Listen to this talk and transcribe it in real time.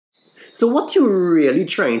So what you're really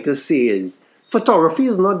trying to say is, photography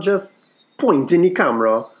is not just pointing the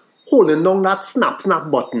camera, holding down that snap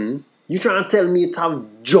button. You trying to tell me it have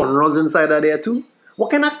genres inside of there too?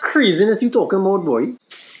 What kind of craziness you talking about, boy?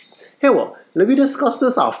 Hey, well, let me discuss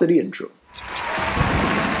this after the intro.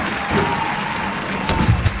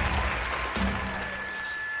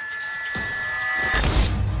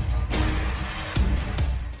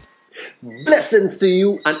 Blessings to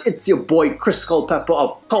you, and it's your boy Chris Culpepper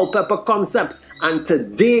of Culpepper Concepts, and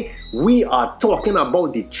today we are talking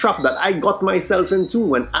about the trap that I got myself into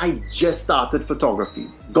when I just started photography.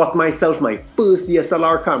 Got myself my first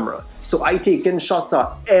DSLR camera, so I taken shots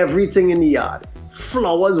of everything in the yard.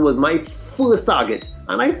 Flowers was my first target,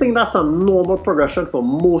 and I think that's a normal progression for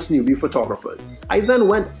most newbie photographers. I then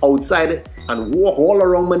went outside and walked all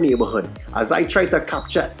around my neighborhood as I tried to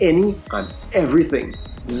capture any and everything,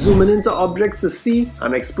 zooming into objects to see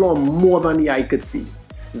and explore more than the eye could see.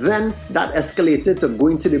 Then that escalated to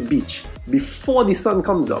going to the beach before the sun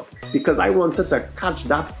comes up because I wanted to catch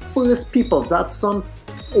that first peep of that sun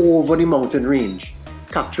over the mountain range,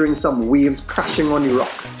 capturing some waves crashing on the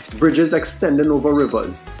rocks, bridges extending over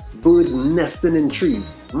rivers, birds nesting in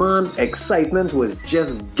trees. Man, excitement was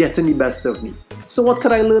just getting the best of me. So what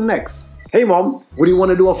could I learn next? Hey mom, would you want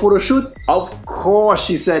to do a photo shoot? Of course,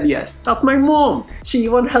 she said yes. That's my mom. She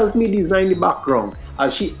even helped me design the background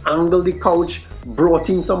as she angled the couch, brought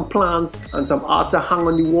in some plants and some art to hang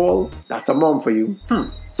on the wall. That's a mom for you.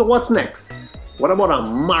 So what's next? What about a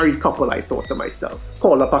married couple, I thought to myself.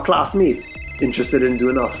 Call up a classmate. Interested in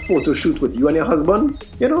doing a photo shoot with you and your husband?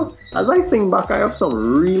 You know, as I think back, I have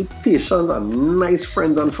some real patient and nice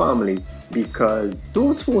friends and family because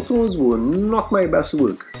those photos were not my best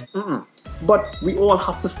work. But we all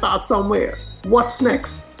have to start somewhere. What's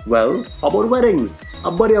next? Well, how about weddings? A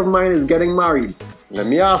buddy of mine is getting married. Let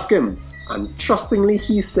me ask him. And trustingly,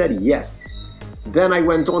 he said yes. Then I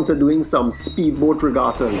went on to doing some speedboat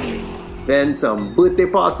regattas. Then some birthday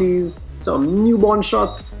parties, some newborn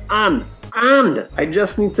shots, and I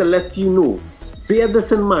just need to let you know, bear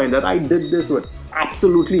this in mind that I did this with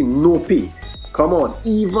absolutely no pay. Come on,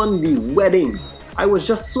 even the wedding. I was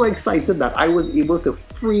just so excited that I was able to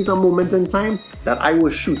freeze a moment in time that I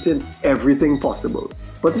was shooting everything possible,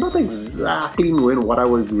 but not exactly knowing what I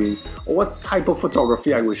was doing or what type of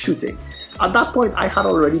photography I was shooting. At that point, I had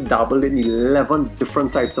already dabbled in 11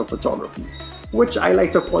 different types of photography, which I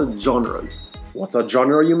like to call genres. What's a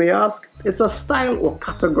genre, you may ask? It's a style or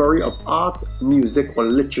category of art, music, or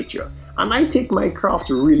literature, and I take my craft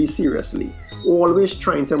really seriously, always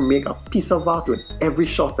trying to make a piece of art with every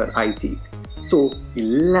shot that I take. So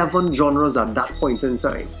 11 genres at that point in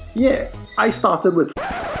time. Yeah, I started with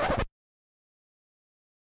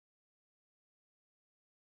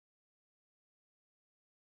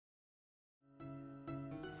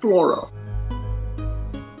flora,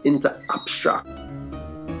 into abstract,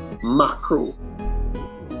 macro,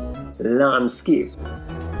 landscape,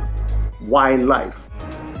 wildlife,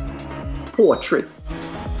 portrait,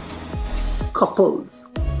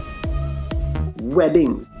 couples,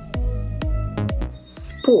 weddings,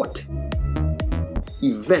 sport,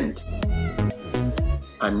 event,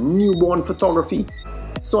 and newborn photography.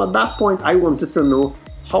 So at that point, I wanted to know,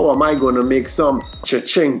 how am I going to make some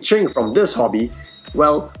cha-ching-ching from this hobby?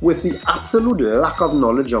 Well, with the absolute lack of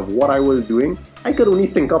knowledge of what I was doing, I could only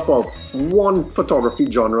think up of one photography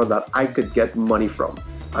genre that I could get money from,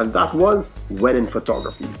 and that was wedding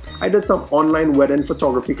photography. I did some online wedding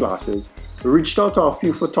photography classes, reached out to a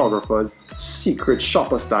few photographers, secret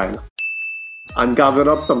shopper style, and gathered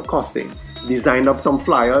up some costing, designed up some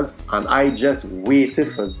flyers, and I just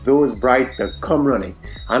waited for those brides to come running.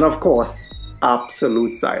 And of course,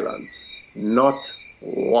 absolute silence. Not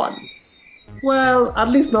one. Well, at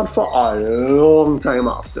least not for a long time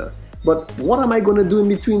after. But what am I going to do in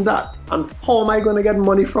between that? And how am I going to get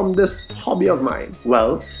money from this hobby of mine?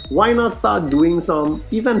 Well, why not start doing some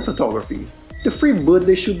event photography? The free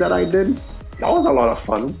birthday shoot that I did, that was a lot of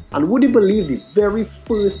fun. And would you believe the very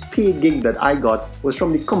first paid gig that I got was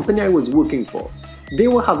from the company I was working for. They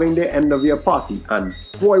were having their end of year party, and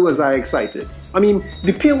boy was I excited. I mean,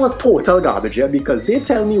 the pay was total garbage, yeah, because they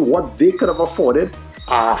tell me what they could have afforded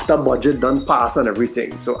after budget done pass and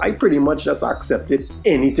everything. So I pretty much just accepted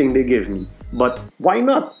anything they gave me. But why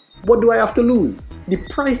not? What do I have to lose? The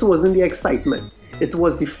price wasn't the excitement. It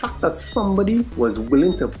was the fact that somebody was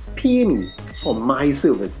willing to pay me for my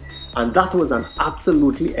service. And that was an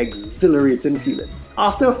absolutely exhilarating feeling.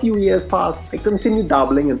 After a few years passed, I continued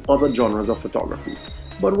dabbling in other genres of photography.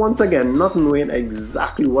 but once again not knowing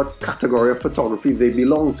exactly what category of photography they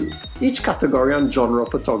belong to. Each category and genre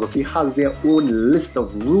of photography has their own list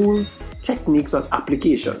of rules, techniques and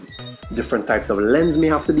applications. Different types of lens may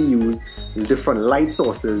have to be used, different light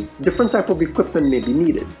sources, different type of equipment may be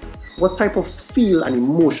needed. What type of feel and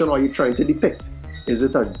emotion are you trying to depict? Is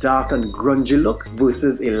it a dark and grungy look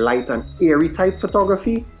versus a light and airy type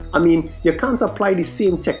photography? I mean, you can't apply the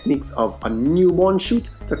same techniques of a newborn shoot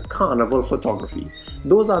to carnival photography.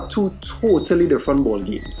 Those are two totally different ball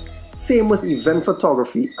games. Same with event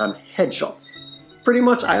photography and headshots. Pretty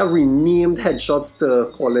much I have renamed headshots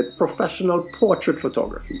to call it professional portrait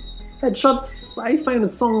photography. Headshots, I find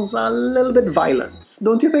it sounds a little bit violent,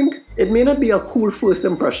 don't you think? It may not be a cool first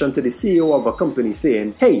impression to the CEO of a company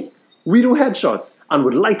saying, "Hey, we do headshots and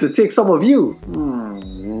would like to take some of you."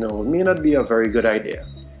 No, it may not be a very good idea.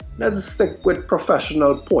 Let's stick with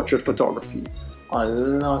professional portrait photography. A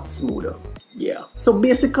lot smoother. Yeah. So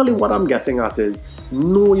basically what I'm getting at is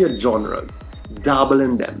know your genres, dabble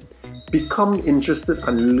in them, become interested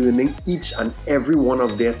in learning each and every one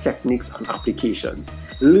of their techniques and applications.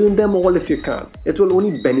 Learn them all if you can. It will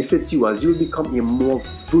only benefit you as you'll become a more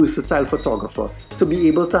versatile photographer to be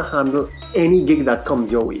able to handle any gig that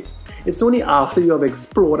comes your way. It's only after you have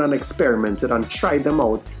explored and experimented and tried them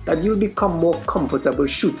out that you'll become more comfortable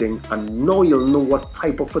shooting, and now you'll know what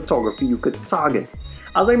type of photography you could target.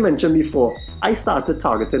 As I mentioned before, I started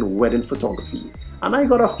targeting wedding photography and I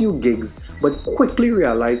got a few gigs, but quickly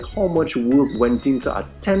realized how much work went into a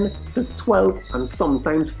 10 to 12 and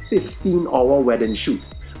sometimes 15-hour wedding shoot.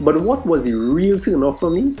 But what was the real turn-off for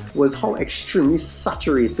me was how extremely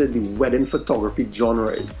saturated the wedding photography genre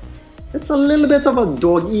is. It's a little bit of a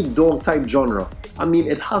dog-eat-dog type genre. I mean,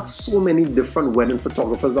 it has so many different wedding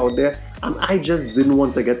photographers out there, and I just didn't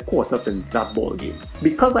want to get caught up in that ballgame.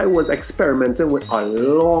 Because I was experimenting with a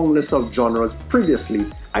long list of genres previously,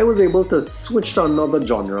 I was able to switch to another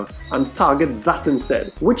genre and target that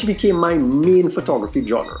instead, which became my main photography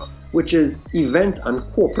genre, which is event and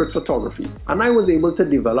corporate photography. And I was able to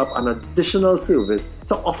develop an additional service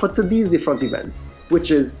to offer to these different events,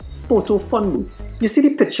 which is photo fun booths. You see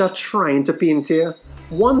the picture trying to paint here?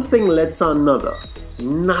 One thing led to another,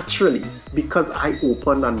 naturally, because I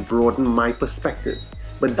opened and broadened my perspective.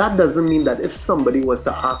 But that doesn't mean that if somebody was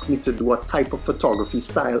to ask me to do a type of photography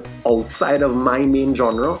style outside of my main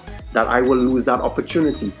genre, that I will lose that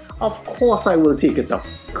opportunity. Of course I will take it up.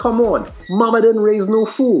 Come on, mama didn't raise no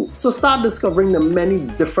fool. So start discovering the many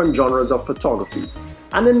different genres of photography.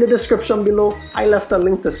 And in the description below, I left a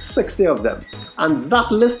link to 60 of them. And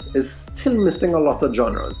that list is still missing a lot of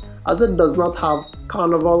genres, as it does not have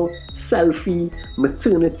carnival, selfie,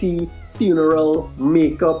 maternity, funeral,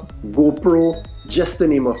 makeup, GoPro, just to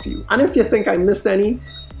name a few. And if you think I missed any,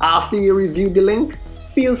 after you reviewed the link,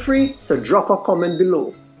 feel free to drop a comment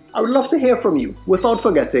below. I would love to hear from you. Without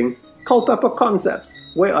forgetting, Culpepper Concepts,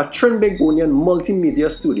 we're a Trinbagonian multimedia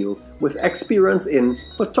studio with experience in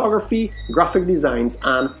photography, graphic designs,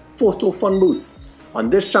 and photo fun booths. On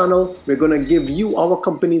this channel, we're going to give you our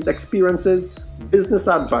company's experiences, business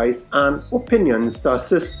advice, and opinions to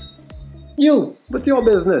assist you with your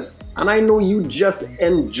business. And I know you just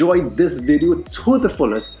enjoyed this video to the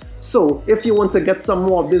fullest. So if you want to get some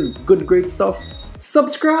more of this good, great stuff,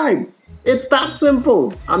 subscribe. It's that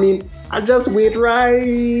simple. I mean, I just wait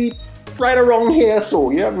right around here,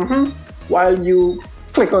 so yeah, while you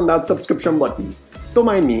click on that subscription button. Don't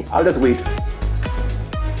mind me, I'll just wait.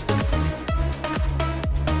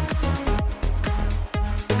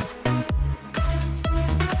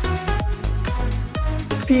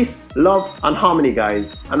 Peace, love, and harmony,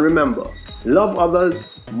 guys. And remember, love others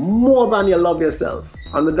more than you love yourself.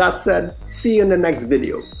 And with that said, see you in the next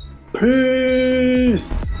video.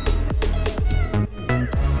 Peace!